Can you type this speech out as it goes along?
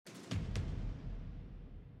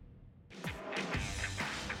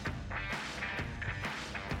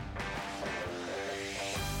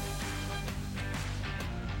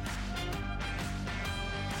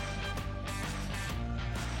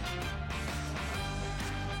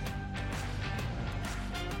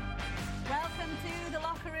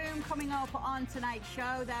Coming up on tonight's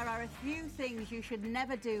show, there are a few things you should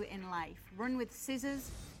never do in life. Run with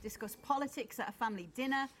scissors, discuss politics at a family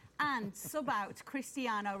dinner, and sub out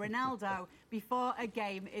Cristiano Ronaldo before a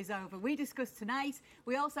game is over. We discuss tonight.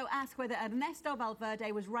 We also ask whether Ernesto Valverde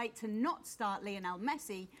was right to not start Lionel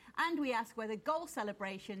Messi, and we ask whether goal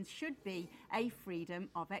celebrations should be a freedom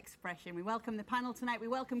of expression. We welcome the panel tonight. We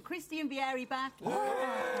welcome Christian Vieri back.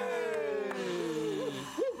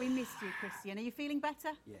 We missed you, Christian. Are you feeling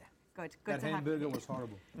better? Yeah. Good That to have you. hamburger was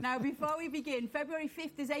horrible. Now, before we begin, February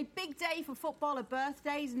 5th is a big day for footballer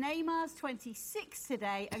birthdays. Neymar's 26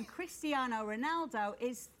 today, and Cristiano Ronaldo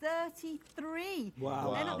is 33.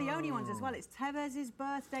 Wow. They're not the only ones as well. It's Tevez's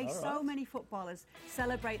birthday. All right. So many footballers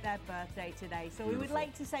celebrate their birthday today. So we would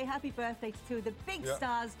like to say happy birthday to two of the big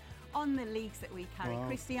stars on the leagues that we carry,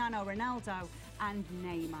 Cristiano Ronaldo and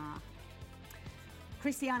Neymar.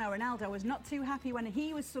 Cristiano Ronaldo was not too happy when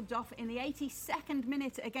he was subbed off in the 82nd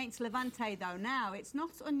minute against Levante, though. Now, it's not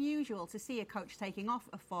unusual to see a coach taking off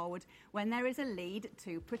a forward when there is a lead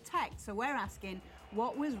to protect. So we're asking,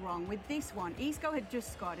 what was wrong with this one? Isco had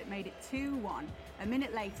just scored. It made it 2-1. A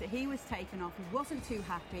minute later, he was taken off. He wasn't too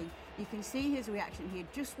happy. You can see his reaction. He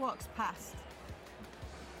had just walked past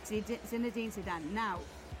Zinedine Zidane. Now,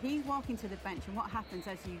 he's walking to the bench, and what happens,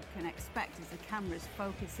 as you can expect, is the cameras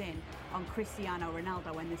focus in on Cristiano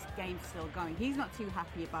Ronaldo when this game's still going. He's not too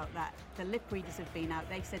happy about that. The lip readers have been out.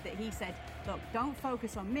 They said that he said, look, don't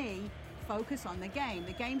focus on me, focus on the game.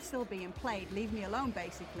 The game's still being played. Leave me alone,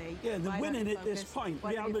 basically. Yeah, they're winning at this point.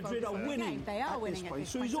 Real Madrid are winning. They are winning at this point.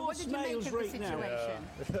 So he's all smiles right now.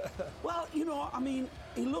 Well, you know, I mean,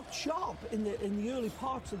 he looked sharp in the early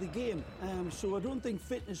parts of the game, so I don't think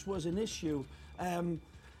fitness was an issue.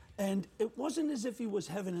 And it wasn't as if he was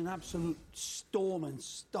having an absolute storm and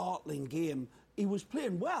startling game. He was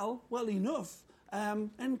playing well enough,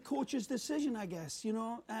 and coach's decision, I guess, you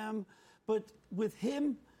know. But with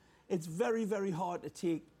him, it's very, very hard to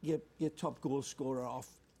take your top goal scorer off,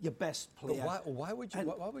 your best player. But why would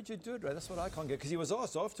you do it, Ray? That's what I can't get. Because he was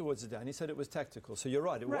asked afterwards today, and he said it was tactical. So you're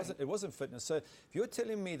right, it wasn't fitness. So if you're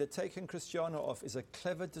telling me that taking Cristiano off is a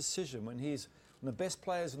clever decision when he's one of the best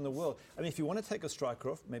players in the world. I mean, if you want to take a striker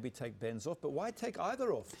off, maybe take Benz off, but why take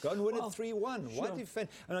either off? Go and win it 3-1. Why defend?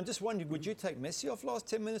 And I'm just wondering, would you take Messi off last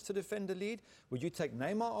 10 minutes to defend the lead? Would you take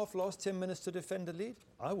Neymar off last 10 minutes to defend the lead?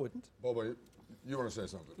 I wouldn't. Bobo, you want to say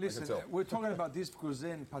something? Listen, we're talking about this because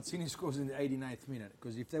then Pazzini scores in the 89th minute.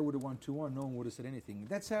 Because if they would have won 2-1, no one would have said anything.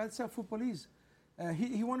 That's how football is.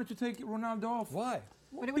 He wanted to take Ronaldo off. Why?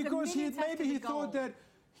 Because maybe he thought that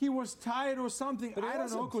he was tired or something. I don't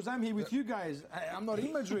know, because I'm here with you guys. I'm not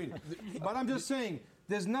in Madrid. But I'm just saying,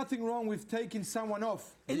 there's nothing wrong with taking someone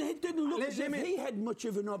off. And it didn't look as if he had much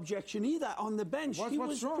of an objection either on the bench. He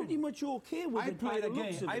was pretty much okay with it.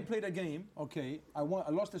 I played a game, okay. I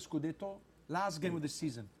lost the Scudetto, last game of the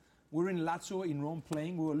season. We were in Lazio in Rome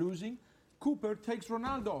playing, we were losing. Cooper takes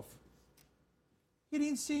Ronaldo off. He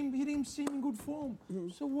didn't seem in good form.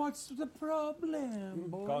 So what's the problem?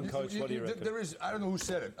 Go on, coach. What do you reckon? There is, I don't know who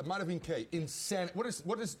said it. It might have been Kay. Insanity.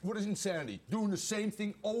 What is insanity? Doing the same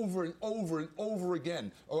thing over and over and over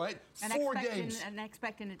again. All right. And 4 games. And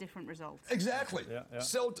expecting a different result. Exactly. Yeah. It's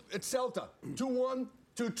Celta. 2-1.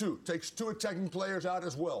 2-2. Takes 2 attacking players out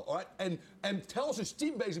as well. All right. And tells his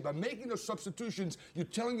team basically by making those substitutions, you're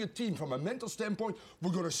telling your team from a mental standpoint,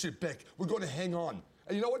 we're going to sit back. We're going to hang on.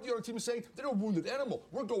 And you know what the other team is saying? They're a wounded animal.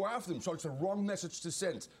 We'll go after them. So it's the wrong message to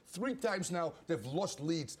send. 3 times now, they've lost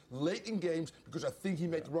leads late in games because I think he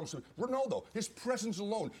made the wrong decision. Ronaldo, his presence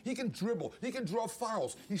alone, he can dribble, he can draw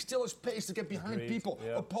fouls, he still has pace to get behind people.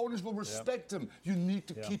 Opponents will respect him. You need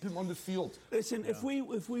to keep him on the field. Listen, if we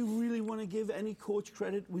really want to give any coach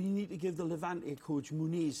credit, we need to give the Levante coach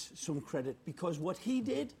Muniz some credit, because what he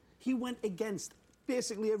did, he went against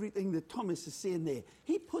basically everything that Thomas is saying there.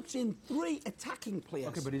 He puts in 3 attacking players.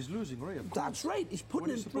 Okay, but he's losing, right? That's right. He's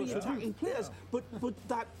putting in 3 attacking players. But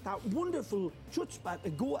that wonderful chutzpah to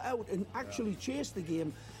go out and actually chase the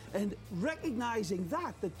game, and recognising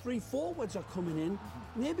that 3 forwards are coming in,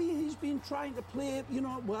 maybe he's been trying to play, you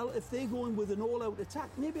know, well, if they're going with an all-out attack,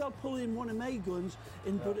 maybe I'll pull in one of my guns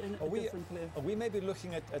and put in a different player. Are we maybe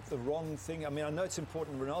looking at the wrong thing? I mean, I know it's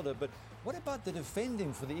important, Ronaldo, but what about the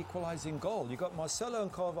defending for the equalising goal? You got Marcelo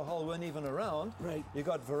and Carvajal weren't even around. Right. You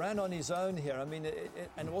got Varane on his own here. I mean,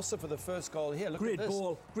 and also for the first goal here. Look Great at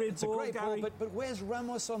this. Great ball, Gary. But where's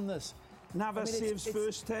Ramos on this? Navas saves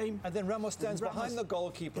first time. And then Ramos stands behind the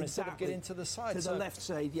goalkeeper instead of getting to the side. To the left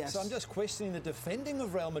side, yes. So I'm just questioning the defending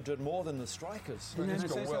of Real Madrid more than the strikers. They've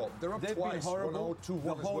up twice. Been horrible. 2-1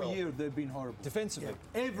 the whole year they've been horrible. Defensively.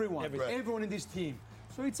 Everyone in this team.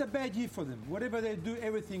 So it's a bad year for them. Whatever they do,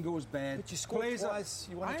 everything goes bad. But you scored twice.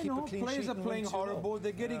 You want to keep a clean players sheet are playing horrible.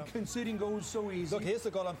 They're getting conceding goals so easy. Look, here's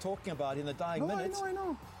the goal I'm talking about in the dying minutes. I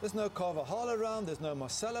know. There's no Carvajal around. There's no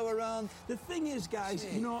Marcelo around. The thing is, guys,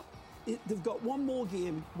 you know, they've got one more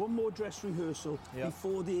game, one more dress rehearsal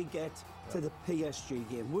before they get to the PSG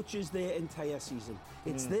game, which is their entire season.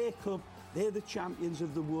 It's their cup. They're the champions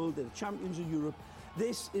of the world. They're the champions of Europe.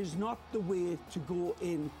 This is not the way to go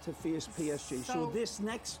in to face PSG. So this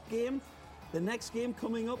next game, the next game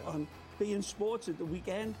coming up on beIN Sports at the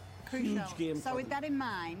weekend, huge game. So with that in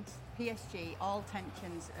mind, PSG, all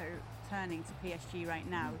tensions are turning to PSG right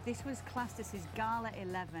now. This was classed as his Gala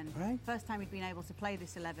 11. Right. First time he'd been able to play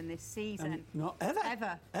this 11 this season. Not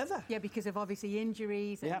ever. Ever. Yeah, because of obviously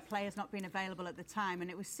injuries and players not being available at the time. And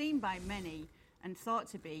it was seen by many and thought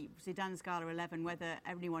to be Zidane's Gala 11, whether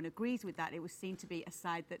everyone agrees with that, it was seen to be a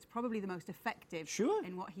side that's probably the most effective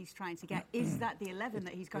in what he's trying to get. Is that the 11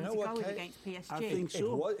 that he's going to go with against PSG? I think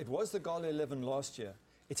so. It was the Gala 11 last year.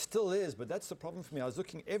 It still is, but that's the problem for me. I was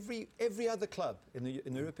looking, every other club in the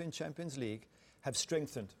European Champions League have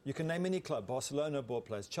strengthened. You can name any club. Barcelona bought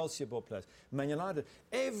players, Chelsea bought players, Man United.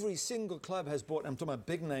 Every single club has bought, I'm talking about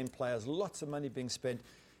big name players, lots of money being spent,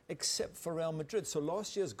 except for Real Madrid. So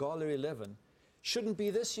last year's Gala 11 shouldn't be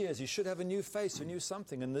this year's. You should have a new face, a new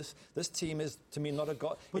something. And this team is, to me, not a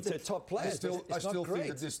god. It's a top player. I still think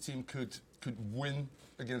that this team could win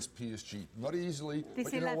against PSG. Not easily. This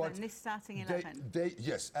but you 11, know what? this starting 11.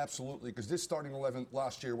 Yes, absolutely. Because this starting 11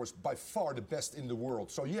 last year was by far the best in the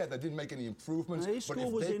world. So yeah, they didn't make any improvements. His but score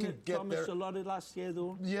if was they in could it, get Thomas there, a lot of last year,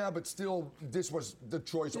 though. Yeah, but still, this was the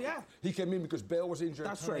choice. Yeah. He came in because Bale was injured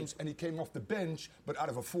That's at times, right. and he came off the bench, but out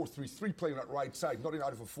of a 4-3-3 playing on that right side, not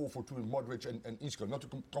out of a 4-4-2 in Modric and Isco, not to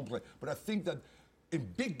complain. But I think that in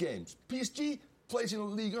big games, PSG plays in the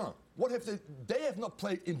Ligue 1. What have they have not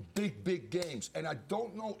played in big games, and I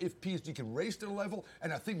don't know if PSG can raise their level.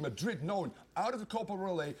 And I think Madrid, knowing out of the Copa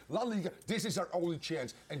del Rey, La Liga, this is our only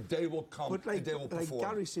chance, and they will come and they will perform.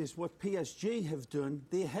 Like Gary says, what PSG have done,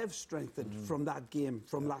 they have strengthened from that game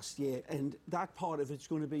from last year, and that part of it's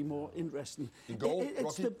going to be more interesting. The goal,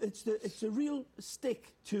 it's a real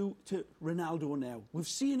stick to Ronaldo now. We've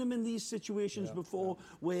seen him in these situations before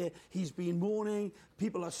where he's been mourning.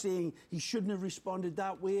 People are saying he shouldn't have responded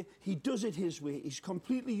that way. He does it his way. He's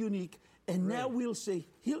completely unique. And now we'll see.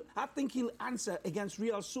 I think he'll answer against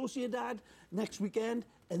Real Sociedad next weekend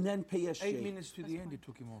and then PSG. 8 minutes to the end, they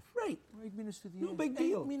took him off. Right. 8 minutes to the end. No big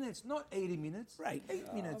deal. 8 minutes, not 80 minutes. Right.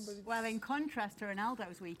 8 minutes. Well, in contrast to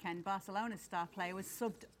Ronaldo's weekend, Barcelona's star player was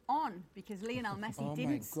subbed on because Lionel Messi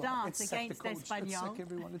didn't start against Espanyol.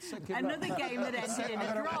 Another game that ended in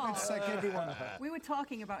a draw. We were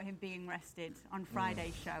talking about him being rested on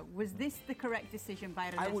Friday's show. Was this the correct decision by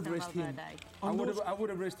Ernesto I would rest him. Valverde? I would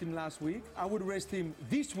have rested him last week. I would rest him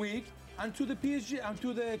this week until the PSG,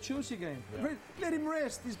 until the Chelsea game. Let him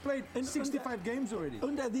rest. He's played 65 games already.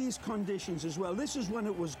 Under these conditions as well, this is when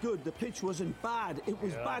it was good. The pitch wasn't bad. It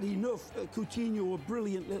was bad enough. Coutinho, a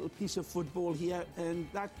brilliant little piece of football here, and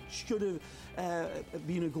that should have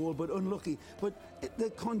been a goal, but unlucky. But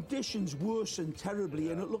the conditions worsened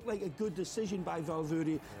terribly, and it looked like a good decision by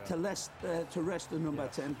Valverde to rest the number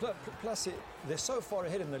 10. Plus, they're so far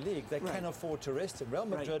ahead in the league, they can't afford to rest him. Real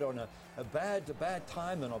Madrid on a bad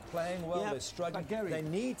time. They're not playing well. They're struggling. They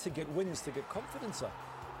need to get wins to get confidence up.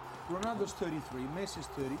 Ronaldo's 33, Messi's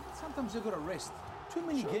 30. Sometimes they've got to rest. Too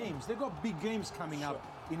many games. They've got big games coming up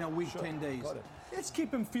in a week, 10 days. Let's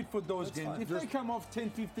keep them fit for those games. If they come off 10,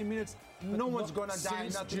 15 minutes, no one's going to die.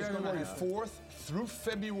 Since January 4th through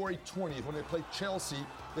February 20th, when they play Chelsea,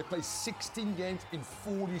 they play 16 games in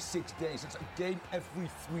 46 days. It's a game every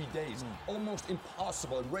 3 days. Almost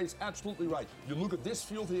impossible. And Ray's absolutely right. You look at this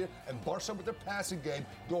field here, and Barca with their passing game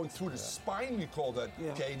going through the spine, we call that,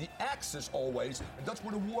 okay, the axis always, and that's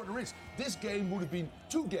where the water is. This game would have been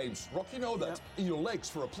 2 games, Rock, you know that, in your legs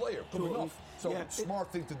for a player coming off. So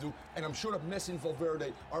smart thing to do, and I'm sure that Messi and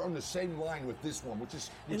Valverde are on the same line with this one, which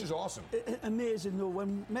is awesome. Amazing though,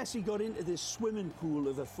 when Messi got into this swimming pool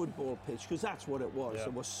of a football pitch, because that's what it was.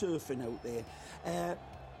 It was surfing out there.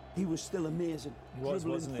 He was still amazing,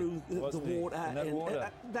 dribbling through the water.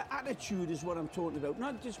 And the attitude is what I'm talking about.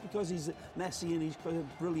 Not just because he's Messi and he's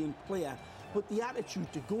a brilliant player, but the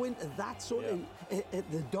attitude to go into that sort of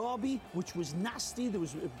at the derby, which was nasty. There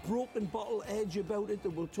was a broken bottle edge about it that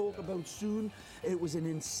we'll talk about soon. It was an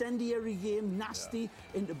incendiary game, nasty,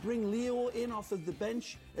 and to bring Leo in off of the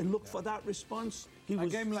bench, and look for that response. He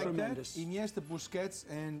was a game like tremendous. that, Iniesta, Busquets,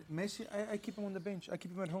 and Messi, I keep him on the bench. I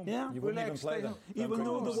keep him at home. Yeah. You wouldn't even play them. Even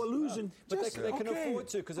though they were losing. But they can afford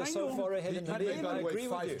to because they're so far ahead in the league. I agree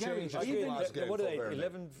with you. What are they?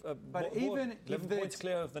 11 points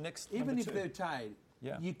clear of the next. Even if they're tied,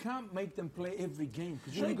 you can't make them play every game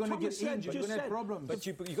because you're going to get injured. You're going to have problems. But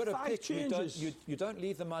you've got to pick. You don't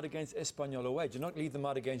leave them out against Espanyol away. You don't leave them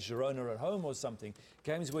out against Girona at home or something.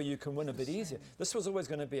 Games where you can win a bit easier. This was always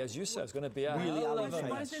going to be, as you said, it's going to be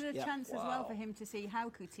Was it a chance as well for him to see how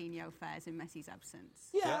Coutinho fares in Messi's absence?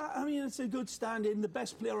 Yeah, I mean, it's a good stand-in. The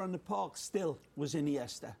best player on the park still was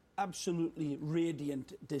Iniesta. Absolutely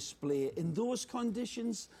radiant display. In those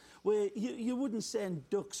conditions where you wouldn't send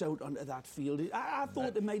ducks out onto that field, I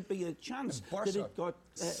thought there might be a chance that it got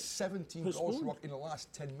 17 goals in the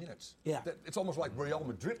last 10 minutes. Yeah. It's almost like Real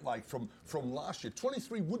Madrid-like from last year.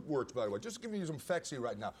 23 woodworks, by the way. Just giving you some facts here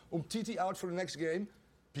right now. Umtiti out for the next game.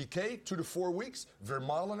 Piqué 2 to 4 weeks.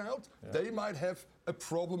 Vermaelen out. Yeah. They might have a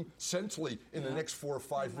problem centrally in the next 4 or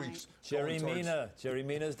 5 weeks. Jerry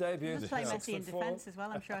Mina's debut. Let's play Messi in defence as well.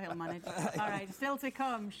 I'm sure he'll manage. All right, still to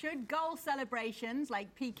come. Should goal celebrations like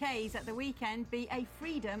PK's at the weekend be a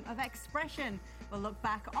freedom of expression? We'll look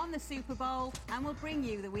back on the Super Bowl and we'll bring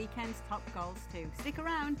you the weekend's top goals too. Stick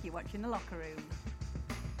around. You're watching The Locker Room.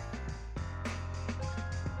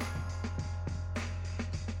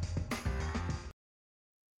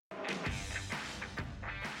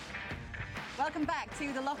 Welcome back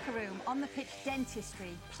to The Locker Room. On the pitch,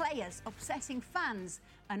 dentistry, players obsessing fans,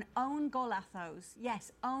 and own golathos.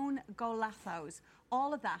 Yes, own golathos.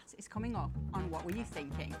 All of that is coming up on What Were You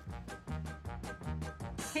Thinking?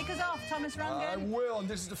 Kick us off, Thomas Rangan. I will, and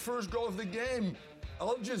this is the first goal of the game.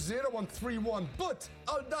 Al Jazeera won 3-1, but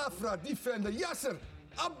Al Dafra defender Yasser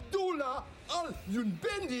Abdullah Al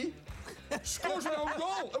Yunbendi scores an own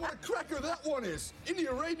goal. And what a cracker that one is. In the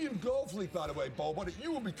Arabian Gulf League, by the way, Bo, but you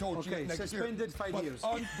will be coaching it next year. Suspended 5 years.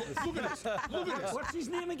 Look at this. Look at this. What's his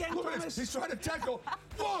name again, Look at Thomas? this. He's trying to tackle.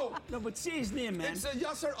 Whoa! No, but say his name, man. It's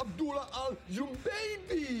Yasser Abdullah Al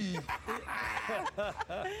Yunbendi.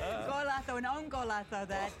 Golazo, an own golazo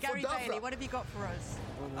there. Gary Bailey, what have you got for us?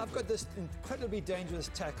 I've got this incredibly dangerous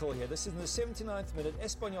tackle here. This is in the 79th minute.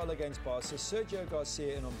 Espanyol against Barca. Sergio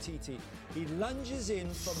Garcia and Umtiti. He lunges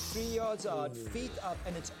in from 3 yards out, feet up,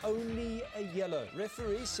 and it's only a yellow.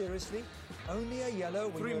 Referee, seriously, only a yellow.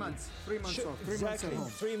 When 3 months. 3 months off. 3 months exactly, at home.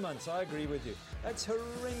 3 months. I agree with you. That's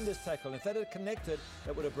horrendous tackle. If that had connected,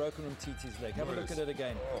 that would have broken Umtiti's leg. Have a look at it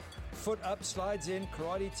again. Foot up, slides in,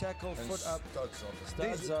 karate tackle, And foot up,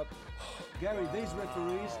 studs up. Gary, these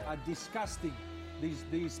referees are disgusting.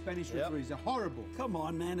 These Spanish referees are horrible. Come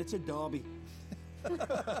on, man, it's a derby.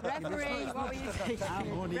 Referee, what were you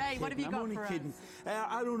thinking? Ray, what have you got for us?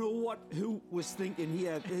 I don't know who was thinking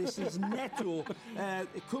here. This is Neto.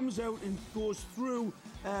 It comes out and goes through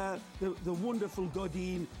the wonderful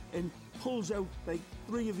Godin and pulls out like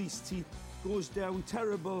 3 of his teeth. Goes down,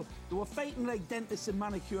 terrible. They were fighting like dentists and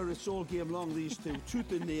manicurists all game long, these two,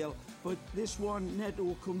 tooth and nail. But this one,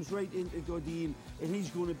 Neto, comes right into Godin, and he's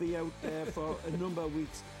going to be out for a number of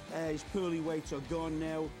weeks. His pearly whites are gone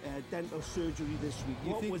now. Dental surgery this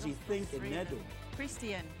week. What was he thinking, Neto?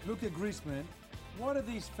 Christian. Look at Griezmann. What are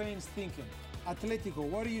these fans thinking? Atletico,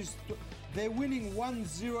 what are you... They're winning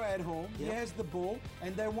 1-0 at home. Yep. He has the ball,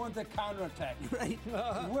 and they want a counter-attack. Right.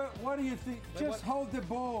 What do you think? Just hold the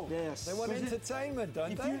ball. Yes. They want entertainment,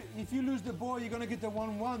 don't they? If you lose the ball, you're going to get the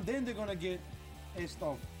 1-1. Then they're going to get pissed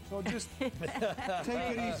off. So just take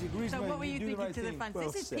it easy, Griezmann. So what were you thinking right to the fans?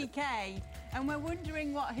 Well this is PK, and we're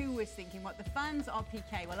wondering who was thinking, what the fans or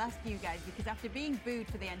PK. We'll ask you guys, because after being booed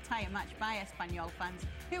for the entire match by Espanyol fans,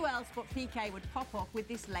 who else but PK would pop up with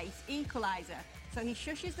this late equaliser? So he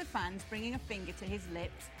shushes the fans, bringing a finger to his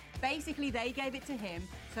lips. Basically, they gave it to him,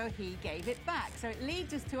 so he gave it back. So it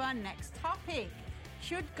leads us to our next topic.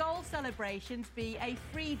 Should goal celebrations be a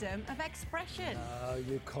freedom of expression? No,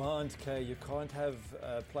 you can't, Kay. You can't have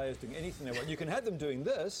players doing anything they want. You can have them doing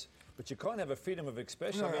this, but you can't have a freedom of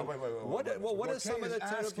expression. No, I mean, wait. What are some of the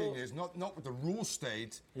asking terrible... is not what the rules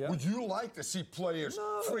state. Yeah. Would you like to see players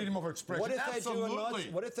freedom of expression? What if Absolutely.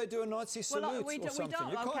 what if they do a Nazi salute or something?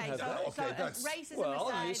 You can't have that. So racism Well,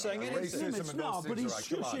 aside, you're saying Racism anything. and No, those but things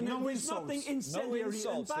he's are right. Come on. shushing. No There's insults. nothing incendiary. No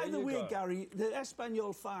insults. And by There the you way, go. Gary, the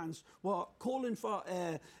Espanyol fans were calling for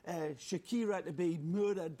Shakira to be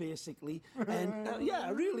murdered, basically. And yeah,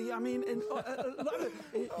 really, I mean, and, a lot of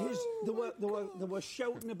they were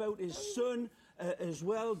shouting about his son. As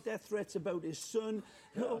well, death threats about his son.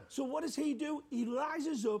 Yeah. So what does he do? He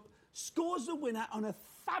rises up, scores the winner on a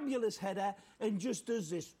fabulous header, and just does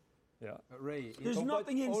this. Yeah. Ray, There's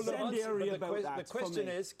nothing all the months- incendiary but about that. The question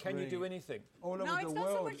for me. is, can you do anything? all over No, the it's not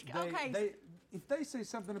so world, much- okay. if they say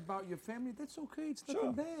something about your family, that's okay. It's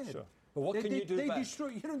nothing bad. Sure. But what can you do They back? destroy.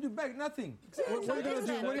 You don't do back nothing. So What are you going to do?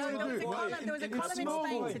 listen, What are you no, going to do? there was a It's column in small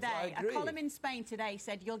Spain points. today. I A agree. column in Spain today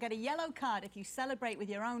said you'll get a yellow card if you celebrate with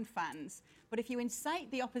your own fans, but if you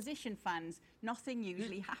incite the opposition fans, nothing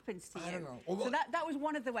usually happens to you. I don't know. So Although- that was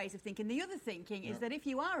one of the ways of thinking. The other thinking is that if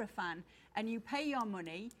you are a fan and you pay your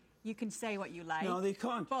money, you can say what you like. No, they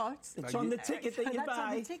can't. But It's on the ticket that you that's buy.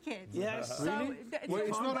 on the ticket. Yes. So Really? Well,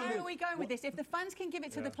 it's not on where the- are we going with this? If the fans can give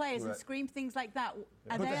it to the players and Right. scream things like that, are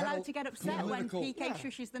But they the allowed whole to get upset when political- PK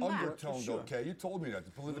shushes them back? Undertone, Sure. okay? You told me that.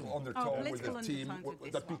 The political undertone with political the team, undertones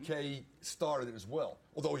with that this one. PK started it as well.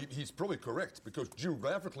 Although he's probably correct, because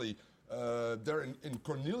geographically, they're in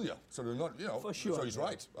Cornelia, so they're not, For sure. So he's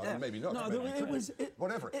right. Yeah. Maybe not. No, maybe it was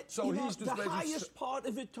whatever. So you know, he's just the basically highest part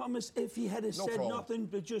of it, Thomas. If he had said problem. nothing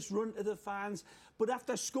but just run to the fans, but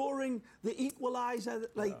after scoring the equaliser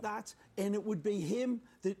like that, and it would be him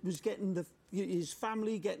that was getting his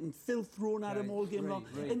family getting filth thrown at him all game long,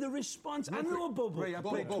 and the response. I know, Bubba. Ray, I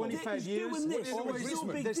played Bubba. 25 He's years. doing this. Always It's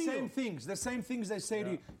no big the deal. same things. The same things they say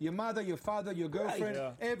to you, your mother, your father, your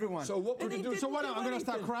girlfriend, everyone. So what would And you he do? didn't So what? do I'm going to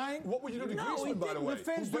start anything. crying? What would you do to No, Griezmann, he by the didn't. way? The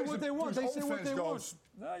fans Who do what they want. whose They say whole what they fans want. goes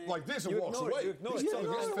No, like this and you walks ignore away. it. You ignore it. He's So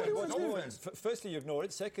telling his no, fans, what his do you own want? fans. Firstly, you ignore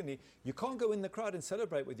it. Secondly, you can't go in the crowd and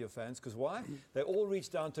celebrate with your fans because why? They all reach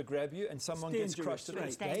down to grab you and someone gets dangerous, crushed. right.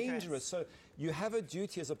 It's It's dangerous. dangerous. So you have a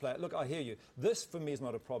duty as a player. Look, I hear you. This for me is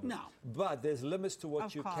not a problem. No. But there's limits to what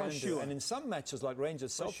Of you course. can For do. sure. And in some matches like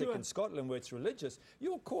Rangers Celtic sure. in Scotland where it's religious,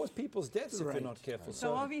 you'll cause people's deaths if Right. you're not careful.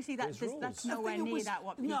 So obviously there's that's rules. nowhere I think it near was- that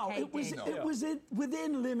what PK No, it was did. it was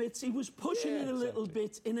within limits. He was pushing Yeah, it a little exactly.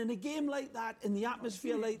 bit, and in a game like that, in the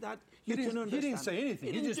atmosphere like that, you can He understand. didn't say anything.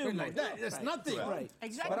 He didn't just do went like much. that. That's Right. nothing. Right.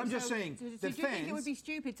 Exactly. But I'm just So- saying, so the do you think it would fans- be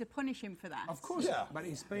stupid to punish him for that? Of course. Yeah. But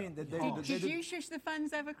in Spain, they Did you shush the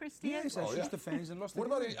fans ever, Christian? Yes, I Oh, shushed yeah. the fans and lost What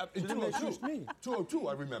the about game. in So then they shushed 202? me. 202,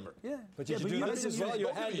 I remember. Yeah. But did you but do you this as didn't well? use Your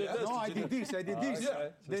both of hand you, did yeah? this. No, I Did you did do- this. I did Oh, this.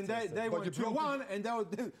 okay. Then Just they But went you broke 2-1, and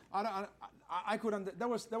I couldn't. They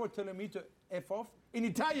were telling me to f off in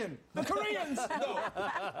Italian. The Koreans. No,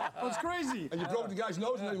 it was crazy. And you broke the guy's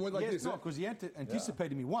nose and then he went like Yes, this. no, huh? because he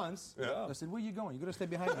anticipated me once. Yeah. I said, "Where you going? You gotta stay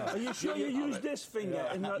behind me." Are you sure you used this finger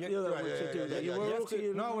and not the other one to do that? You were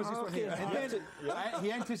okay. No, it was just right here. And have then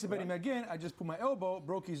he anticipated me again. I just put my elbow,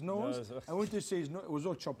 broke his nose. I went to say his nose. It was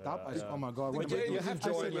all chopped up. I said, "Oh my God!" what But am I you doing?" have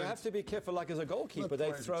I said, to. You have to be careful. Like as a goalkeeper, Let they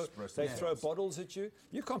players throw express they themselves. throw bottles at you.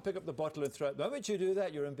 You can't pick up the bottle and throw it. The moment you do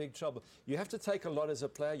that, you're in big trouble. You have to take a lot as a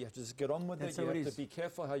player. You have to just get on with That's it. You how it have is. to be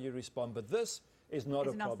careful how you respond. But this is not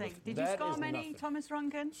It's a problem. nothing. Did you That score is many, nothing. Thomas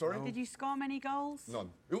Rungan? Sorry? Did you score many goals?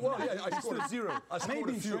 None. Well, yeah, I scored zero. I scored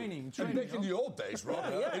Maybe a in few. training, And back in the old days, Rob,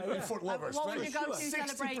 in foot lovers. What was your go-to 60%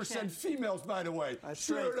 celebration? females, by the way.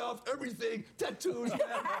 Shirt off, everything, tattoos. Here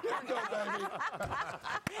we go,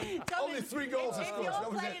 baby. Thomas, Only 3 goals I If scored. your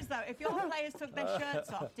That was it. players, though, if your players took their shirts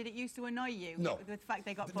off, did it used to annoy you? No. With the fact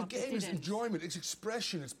they got The booked? game is Didn't. enjoyment, it's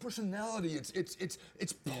expression, it's personality,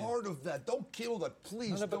 it's part of that. Don't kill that,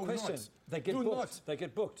 please. No, but Do question, not. they get Do booked. not. They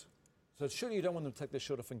get booked. So surely you don't want them to take their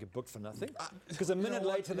shirt off and get booked for nothing? Because a You minute know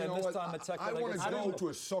what? later they You know miss what? time attack. I they want get to go scored. to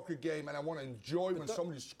a soccer game and I want to enjoy when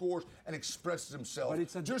somebody scores and expresses himself. But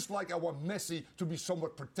it's a- just like I want Messi to be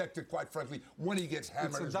somewhat protected, quite frankly, when he gets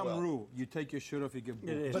hammered It's a as dumb well. rule. You take your shirt off, you get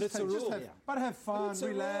booked. is. But it's a rule. But have fun, it's a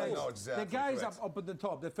relax. rule. No, exactly, The guys correct. up at the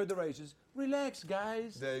top, the federations, relax,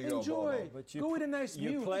 guys. There you go, Enjoy. Bobo. But Go with a nice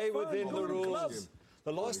you meal. play have fun. within Go the to rules. clubs.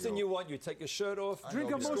 The last thing you want, you take your shirt off. Drink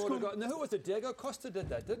you a scored Moscow- goal. No, who was it? Diego Costa did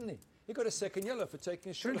that, didn't he? He got a second yellow for taking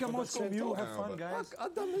his shirt Drink a off. and got Moscow sent Mule, off. have fun, guys. How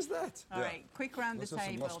dumb is that? All right, quick round the Let's have some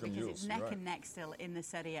table Moscow because Mules, it's neck you're and neck still in the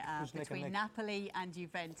Serie A Who's neck and between neck? Napoli and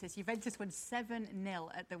Juventus. Juventus won 7-0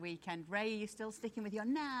 at the weekend. Ray, are you still sticking with your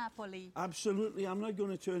Napoli? Absolutely, I'm not going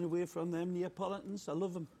to turn away from them Neapolitans. I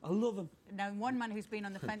love them. I love them. Now, one man who's been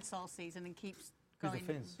on the fence all season and keeps Who's the going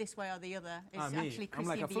fence? this way or the other is Me. actually I'm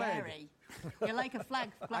like Christian a flag. Vieri. You're like a flag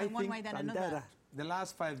flying one think way then Bandera. another. The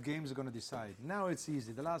last 5 games are going to decide. Now it's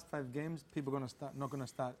easy. The last 5 games, people are going to start, not going to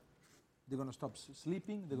start. They're going to stop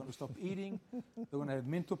sleeping. They're going to stop eating. They're going to have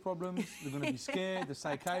mental problems. They're going to be scared. The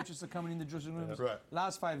psychiatrists are coming in the dressing rooms. Right.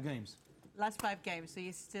 Last 5 games. Last 5 games, so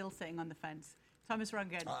you're still sitting on the fence. Thomas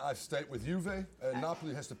Rungan. I've stayed with Juve.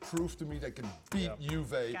 Napoli has to prove to me they can beat Juve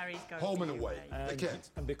Gary's going home for and away. Juve. They can't.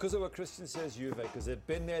 And because of what Christian says, Juve, because they've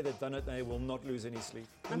been there, they've done it, they will not lose any sleep.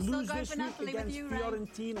 I'm still Lose going this for Week Napoli with against you, Ray.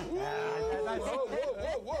 Fiorentina.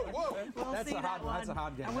 Whoa, whoa. We'll That's see a hard that one. That's a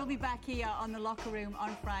hard game. And we'll be back here on the Locker Room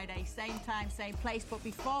on Friday, same time, same place. But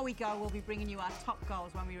before we go, we'll be bringing you our top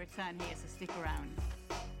goals when we return here, so stick around.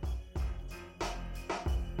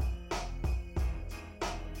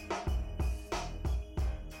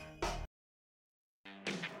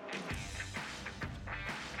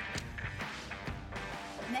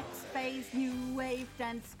 Today's new wave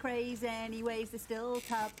dance craze anyways, the still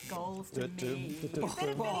top goals to me. A bit of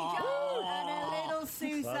Billy Joel and a little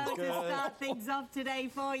Suso to start things off today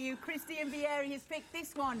for you. Christian Vieri has picked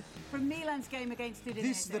this one from Milan's game against Udinese.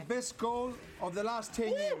 This is the best goal of the last 10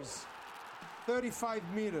 years. 35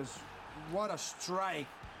 meters. What a strike,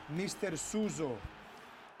 Mr. Suso.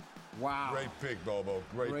 Wow. Great pick, Bobo.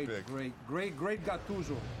 Great pick. Great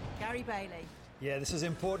Gattuso. Gary Bailey. Yeah, this is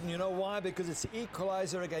important. You know why? Because it's the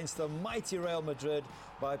equaliser against the mighty Real Madrid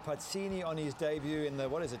by Pazzini on his debut in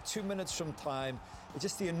the, 2 minutes from time. It's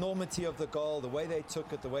just the enormity of the goal, the way they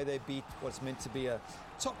took it, the way they beat what's meant to be a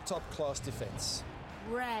top class defence.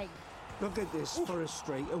 Ray. Look at this for a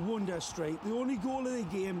straight, a wonder straight. The only goal of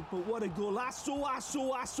the game, but what a goal. Asso,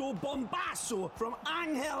 bombasso from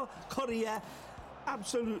Angel Correa.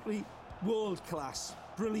 Absolutely world class.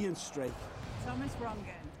 Brilliant strike. Thomas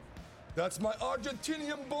Rongen. That's my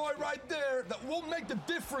Argentinian boy right there that will make the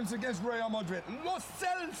difference against Real Madrid. Lo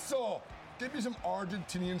Celso! Give me some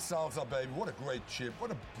Argentinian salsa, baby. What a great chip.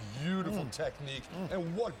 What a beautiful technique.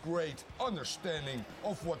 And what great understanding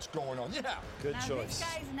of what's going on. Yeah. Good now, choice. This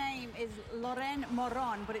guy's name is Loren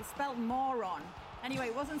Moron, but it's spelled moron. Anyway,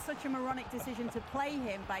 it wasn't such a moronic decision to play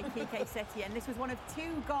him by Quique Setien. This was one of 2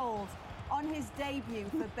 goals on his debut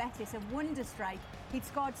for Betis, a wonder strike. He'd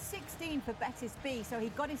scored 16 for Betis B, so he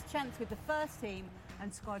got his chance with the first team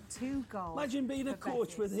and scored 2 goals. Imagine being a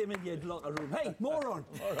coach with him in your locker room. Hey, moron!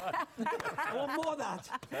 I want more of that.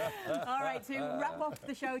 All right, to wrap off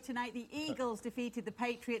the show tonight, the Eagles defeated the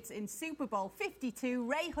Patriots in Super Bowl 52.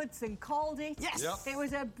 Ray Hudson called it. Yes! Yep. It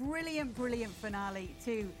was a brilliant finale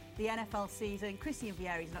to the NFL season. Christian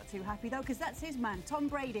Vieri's not too happy, though, because that's his man, Tom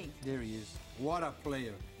Brady. There he is. What a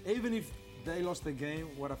player. Even if they lost the game,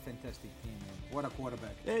 what a fantastic team, man. What a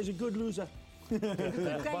quarterback. Yeah, he's a good loser. Good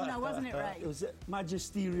game, though, wasn't it, Ray? It was a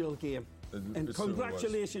magisterial game. And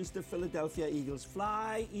congratulations to Philadelphia Eagles.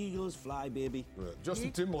 Fly, Eagles, fly, baby.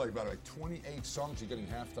 Justin Timberlake, by the way, 28 songs you're getting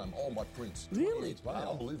halftime, all by Prince. Really?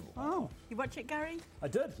 Wow, unbelievable. Oh. You watch it, Gary? I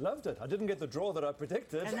did, loved it. I didn't get the draw that I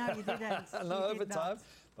predicted. No, you didn't. No overtime.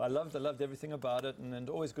 But I loved everything about it, and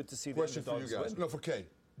always good to see the Question for you guys. win. No, for Kay.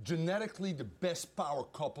 Genetically, the best power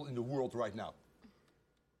couple in the world right now.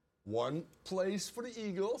 One plays for the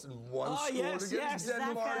Eagles and one scored against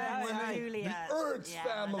Denmark. Winning the Ertz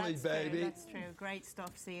family, baby. True, that's true. Great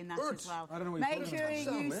stuff seeing that Ertz. as well. I don't know what Make sure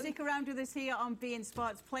you stick around with us here on beIN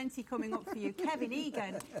Sports. Plenty coming up for you. Kevin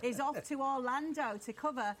Egan is off to Orlando to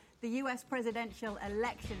cover the US presidential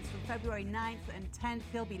elections from February 9th and 10th.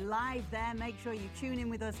 He'll be live there. Make sure you tune in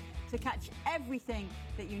with us to catch everything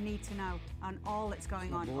that you need to know on all that's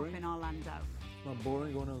going on up in Orlando. Not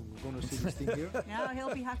boring, going to see this thing here. No,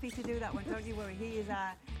 he'll be happy to do that one, don't you worry. He is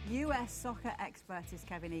our US soccer expert, is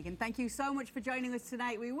Kevin Egan. Thank you so much for joining us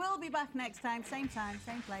tonight. We will be back next time, same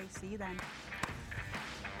place. See you then.